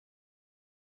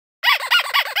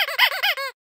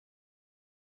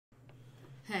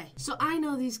Hey, so I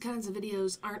know these kinds of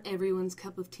videos aren't everyone's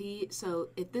cup of tea, so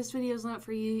if this video is not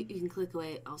for you, you can click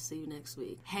away. I'll see you next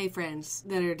week. Hey friends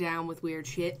that are down with weird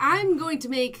shit, I'm going to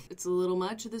make, it's a little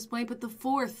much at this point, but the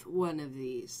fourth one of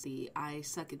these. The I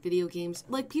suck at video games.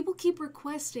 Like, people keep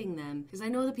requesting them, because I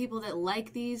know the people that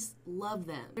like these love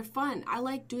them. They're fun. I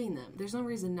like doing them. There's no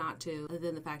reason not to, other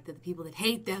than the fact that the people that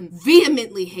hate them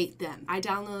vehemently hate them. I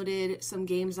downloaded some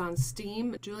games on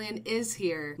Steam. Julien is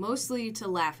here, mostly to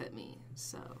laugh at me.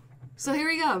 So here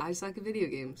we go. I suck at video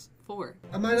games. 4.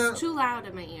 It's too loud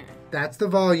in my ear. That's the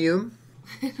volume.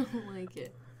 I don't like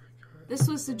it. This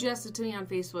was suggested to me on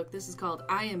Facebook. This is called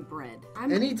I Am Bread.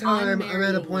 Anytime I'm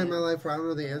at a point in my life where I don't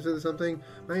know the answer to something,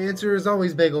 my answer is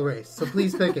always bagel race. So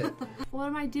please pick it. What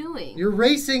am I doing? You're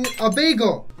racing a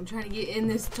bagel. I'm trying to get in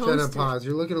this toaster. Jenna, pause.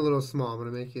 You're looking a little small. I'm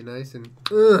going to make you nice and...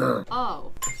 Ugh.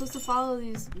 Oh, I'm supposed to follow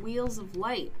these wheels of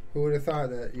light. Who would have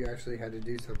thought that you actually had to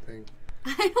do something?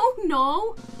 I don't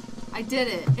know. I did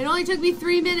it. It only took me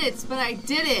 3 minutes, but I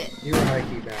did it. You were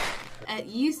hiking back. At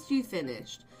least you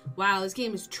finished. Wow, this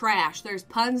game is trash. There's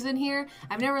puns in here.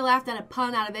 I've never laughed at a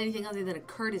pun out of anything other than a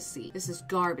courtesy. This is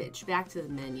garbage. Back to the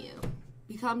menu.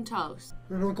 Become toast.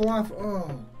 No, don't go off.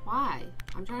 Oh. Why?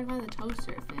 I'm trying to find the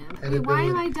toaster, fam. Hey, why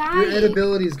am I dying? Your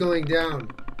edibility is going down.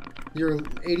 You're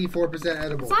 84%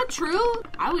 edible. It's not true.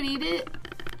 I would eat it.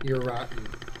 You're rotten.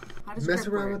 How does Mess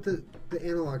around with the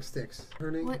analog sticks.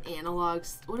 Turning. What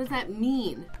analogs? What does that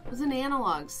mean? What's an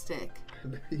analog stick?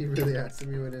 You really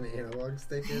asking me what an analog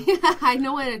stick is? Yeah, I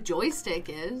know what a joystick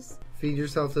is. Feed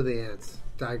yourself to the ants.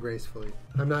 Die gracefully.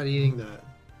 I'm not eating that.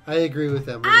 I agree with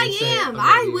them.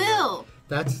 I will.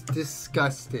 That's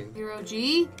disgusting.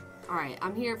 0G? Alright,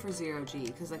 I'm here for 0G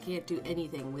because I can't do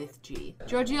anything with G.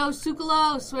 Giorgio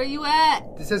Tsoukalos, where you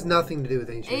at? This has nothing to do with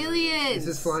ancient aliens.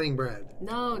 This is flying bread.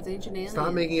 No, it's ancient aliens.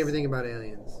 Stop making everything about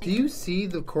aliens. Do you see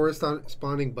the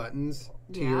corresponding buttons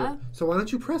to your... So why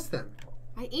don't you press them?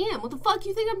 I am. What the fuck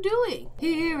you think I'm doing?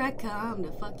 Here I come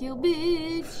to fuck your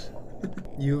bitch.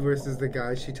 You versus the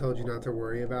guy she told you not to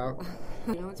worry about.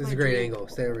 You know, this is a great angle.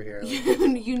 Stay over here.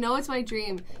 You know it's my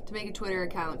dream to make a Twitter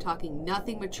account talking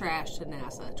nothing but trash to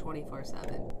NASA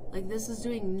 24/7. Like, this is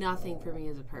doing nothing for me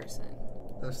as a person.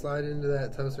 Now slide into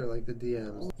that toaster like the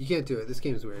DMs. You can't do it. This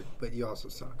game's weird, but you also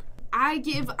suck. I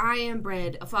give I Am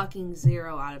Bread a fucking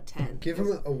 0 out of 10. Give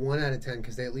them a 1 out of 10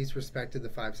 because they at least respected the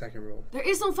 5-second rule. There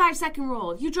is no 5-second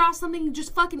rule. If you draw something, you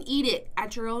just fucking eat it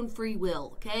at your own free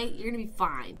will, okay? You're gonna be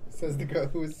fine. Says the girl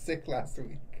who was sick last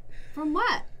week. From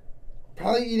what?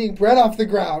 Probably eating bread off the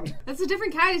ground. That's a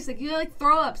different kind of sick. You like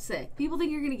throw up sick. People think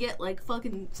you're gonna get like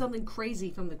fucking something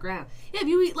crazy from the ground. Yeah, if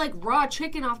you eat like raw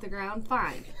chicken off the ground,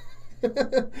 fine.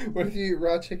 What if you eat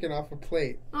raw chicken off a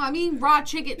plate? No, I mean raw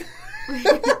chicken.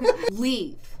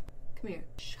 Leave. Come here.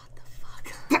 Shut the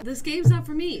fuck up. This game's not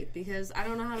for me because I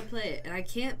don't know how to play it and I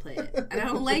can't play it and I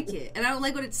don't like it and I don't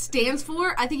like what it stands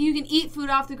for. I think you can eat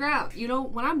food off the ground. You know,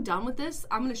 when I'm done with this,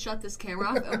 I'm gonna shut this camera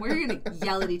off and we're gonna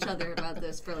yell at each other about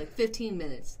this for like 15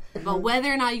 minutes about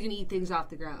whether or not you can eat things off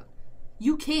the ground.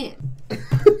 You can.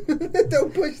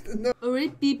 Don't push the no.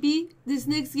 Alright, BB. This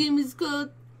next game is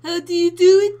called How Do You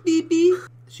Do It, BB?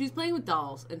 She's playing with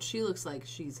dolls, and she looks like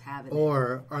she's having it.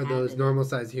 Or are those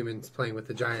normal-sized humans playing with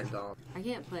a giant doll? I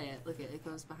can't play it. Look, it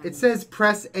goes behind It says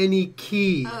press any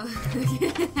key. Oh.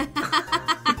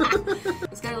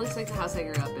 This kind of looks like the house I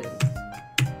grew up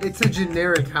in. It's a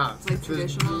generic house. It's like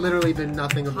traditional. There's literally been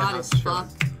nothing of the house shown.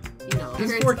 You know.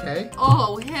 It's 4K.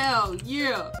 Oh, hell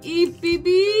yeah. Eat,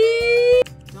 BB.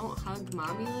 Don't hug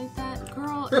mommy like that.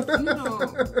 Girl, if you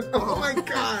don't... Oh my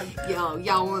god. Yo,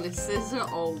 y'all want a scissor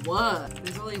or what?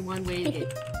 There's only one way to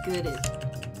get good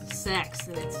at sex,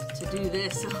 and it's to do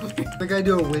this. Like I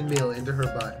do a windmill into her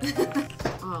butt.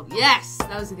 Oh, yes!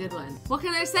 That was a good one. What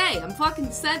can I say? I'm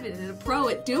fucking 7 and a pro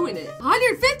at doing it.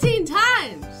 115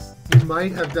 times! You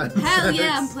might have done sex. Hell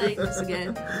yeah, I'm playing this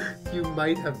again. You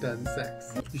might have done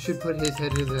sex. You should put his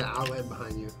head into the outlet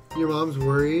behind you. Your mom's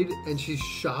worried and she's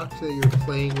shocked that you're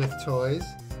playing with toys.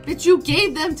 But you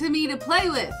gave them to me to play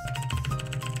with!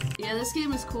 Yeah, this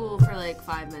game is cool for like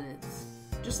 5 minutes.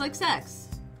 Just like sex.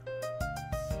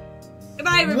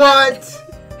 Goodbye, everybody!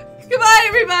 What? Goodbye,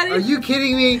 everybody! Are you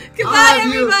kidding me? Goodbye,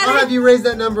 everybody! I'll have you raise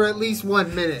that number at least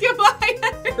 1 minute. Goodbye,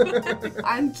 everybody!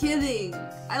 I'm kidding.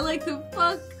 I like to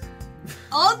fuck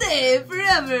all day,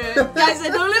 forever. Guys, I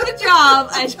don't have a job.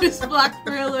 I just block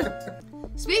thriller.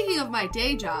 Speaking of my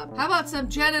day job, how about some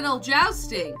genital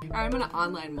jousting? Alright, I'm gonna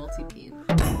online multi-peen.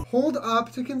 Hold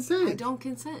up to consent. I don't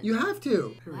consent. You have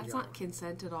to. That's not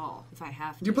consent at all, if I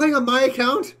have to. You're playing on my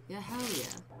account? Yeah, hell yeah.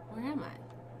 Where am I?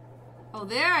 Oh,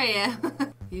 there I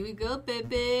am. Here we go,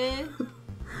 baby.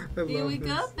 Here we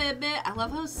go, baby. I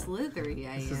love how slithery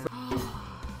I am.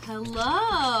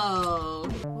 Hello.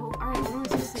 Well, alright, what am I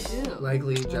supposed to do?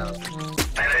 Likely joust.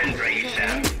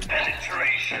 Penetration.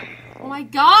 Oh my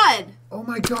god! Oh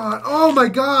my god! Oh my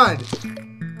god!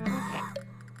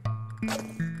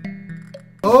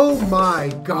 Oh my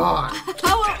god!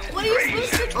 What are you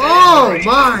supposed to do? Oh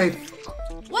my!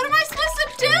 What am I supposed to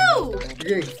do?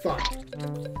 You're getting fucked.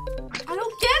 I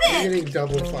don't get You're it. getting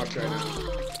double fucked right now.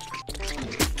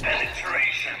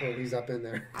 Penetration. Oh, he's up in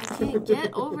there. I can't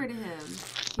get over to him.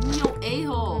 Give me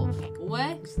your a-hole,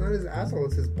 boy. It's not his asshole,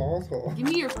 it's his balls hole. Give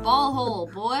me your ball hole,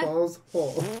 boy. Balls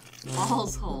hole.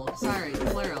 Balls hole. Sorry,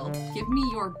 plural. Give me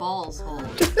your balls hole.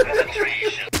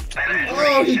 Penetration.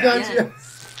 Oh, he got Yes. you.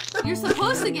 You're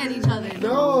supposed to get each other.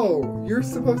 No, you're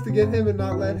supposed to get him and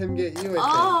not let him get you.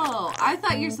 Oh, I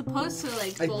thought you're supposed to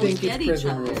like I both think get it's each prison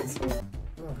other. rules.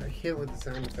 Oh, I can't with the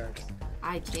sound effects.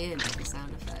 I can with the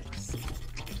sound effects.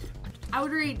 I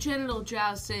would rate genital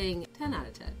jousting 10 out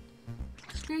of 10.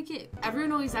 It's a great game.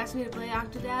 Everyone always asks me to play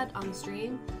Octodad on the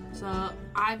stream, so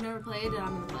I've never played and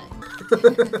I'm gonna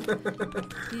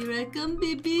play. Here I come,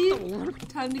 baby.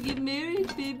 Time to get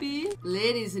married, baby.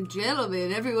 Ladies and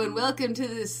gentlemen, everyone, welcome to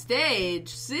the stage.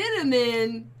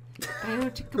 Cinnamon.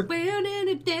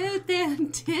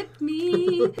 Tip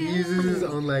me. He uses his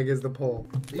own leg as the pole.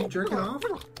 Are you jerking off?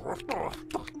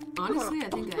 Honestly, I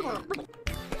think I am.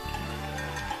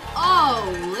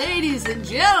 Oh, ladies and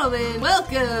gentlemen,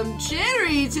 welcome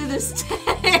Cherry to the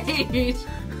stage.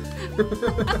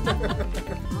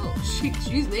 Oh,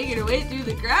 she's making her way through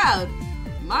the crowd.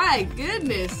 My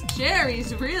goodness,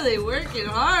 Cherry's really working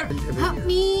hard. Help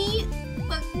me.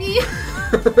 Fuck me.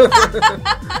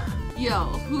 Yo,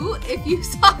 who, if you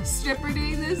saw a stripper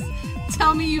doing this,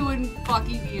 tell me you wouldn't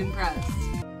fucking be impressed.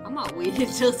 I'm not waiting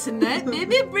until tonight,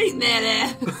 baby. Bring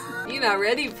that ass. You not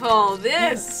ready for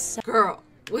this? Girl,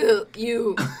 will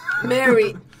you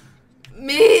marry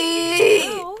me?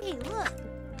 Oh, hey, look.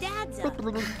 Dad's up.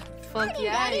 Fuck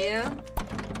yeah, I am.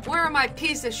 Where are my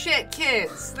piece of shit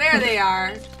kids? There they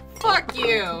are. Fuck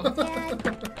you.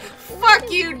 Dad,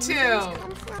 Fuck you too.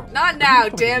 Not now,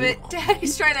 damn it.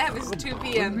 Daddy's trying to have his 2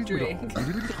 p.m. drink.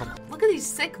 Look at these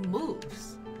sick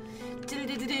moves.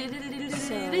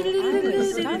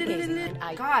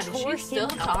 God, is she still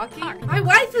talking? My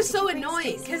wife is so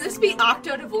annoying. Can this be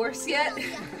octo divorce yet?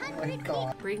 Oh my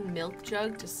god. Bring milk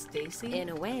jug to Stacy. in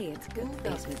a way, it's good Who the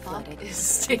basement fuck flooding. is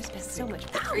Spent Stacy? so much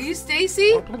Are you Stacy?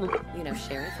 You know,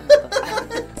 Sherry from the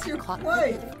book. It's your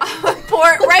wife. Pour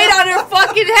it right on her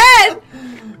fucking head.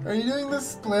 Are you doing the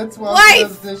splits while Wife! she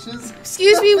does dishes?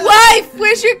 Excuse me, wife.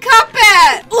 Where's your cup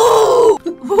at? Ooh,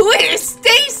 where's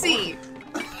Stacy?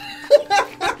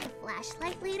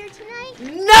 Flashlight later tonight?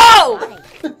 No.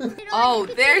 Oh,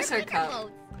 there's her cup.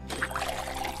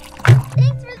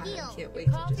 Thanks, Royale. Can't wait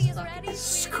to just fucking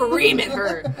scream at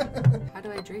her. How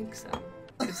do I drink some?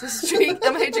 Is this drink?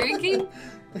 Am I drinking?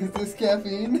 Is this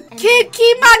caffeine? Kid,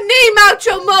 keep my name out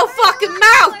your motherfucking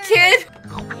mouth, kid.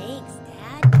 Thanks,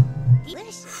 Dad.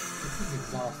 Delicious. This is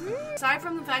exhausting. Aside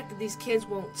from the fact that these kids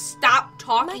won't stop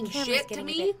talking My camera's shit to getting a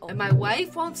me, bit old. and my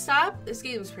wife won't stop, this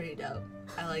game is pretty dope.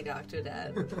 I like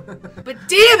Octodad. But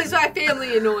damn is my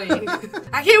family annoying.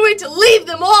 I can't wait to leave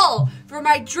them all for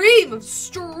my dream of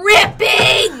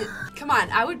stripping! Come on,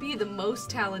 I would be the most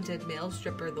talented male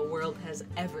stripper the world has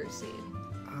ever seen.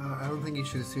 I don't think you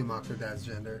should assume Octodad's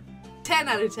gender. 10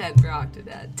 out of 10 for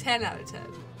Octodad. 10 out of 10.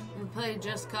 We played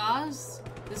Just Cause.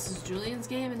 This is Julian's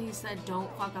game, and he said, "Don't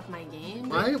fuck up my game."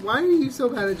 Why are you so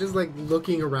bad at just like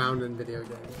looking around in video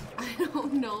games? I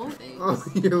don't know things. Oh,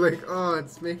 you're like, oh,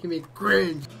 it's making me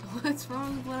cringe. What's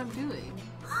wrong with what I'm doing?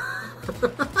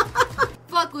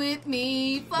 Fuck with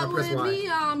me, fuck Now press with Y. me,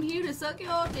 I'm here to suck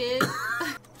your dick.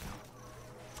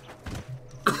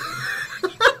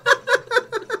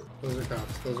 Those are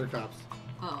cops. Those are cops.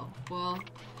 Oh, well.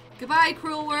 Goodbye,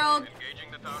 cruel world.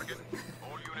 Engaging the target.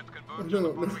 All units converge Oh, to no, the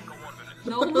no. following coordinates.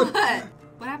 No what?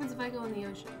 What happens if I go in the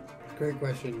ocean? Great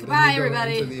question. Goodbye, When you go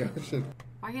everybody. into the ocean.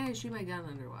 Why can't I shoot my gun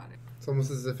underwater? It's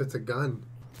almost as if it's a gun.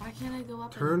 Why can't I go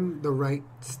up? Turn the right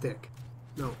stick.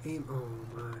 No, aim.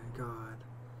 Oh my god.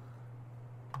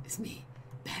 It's me,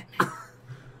 Batman.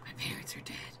 My parents are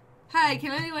dead. Hi,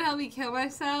 can anyone help me kill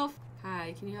myself?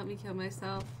 Hi, can you help me kill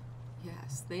myself?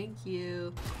 Yes, thank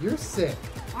you. You're sick.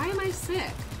 Why am I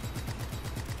sick?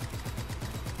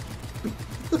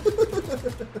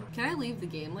 Can I leave the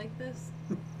game like this?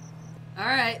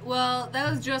 Alright, well, that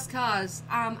was Just Cause.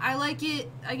 I like it.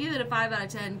 I give it a 5 out of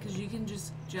 10 because you can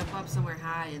just jump up somewhere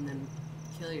high and then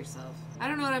kill yourself. I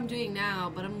don't know what I'm doing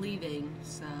now, but I'm leaving,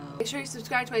 so. Make sure you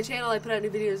subscribe to my channel. I put out new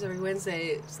videos every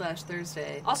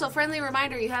Wednesday/Thursday. Also, friendly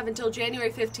reminder, you have until January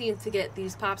 15th to get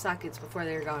these pop sockets before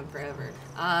they're gone forever.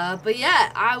 But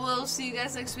yeah, I will see you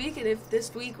guys next week, and if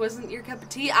this week wasn't your cup of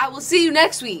tea, I will see you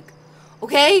next week.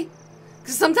 Okay?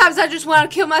 Because sometimes I just want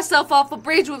to kill myself off a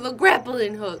bridge with a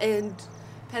grappling hook and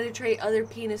penetrate other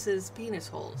penises' penis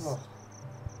holes. Oh.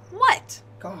 What?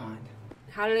 God.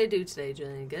 How did I do today,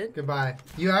 Julien? Good? Goodbye.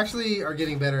 You actually are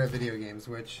getting better at video games,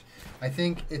 which I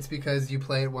think it's because you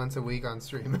play it once a week on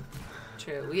stream.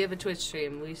 True. We have a Twitch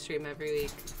stream. We stream every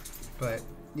week. But,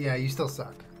 yeah, you still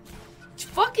suck.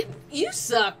 Fucking, you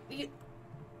suck.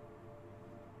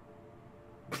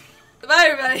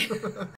 Bye, everybody.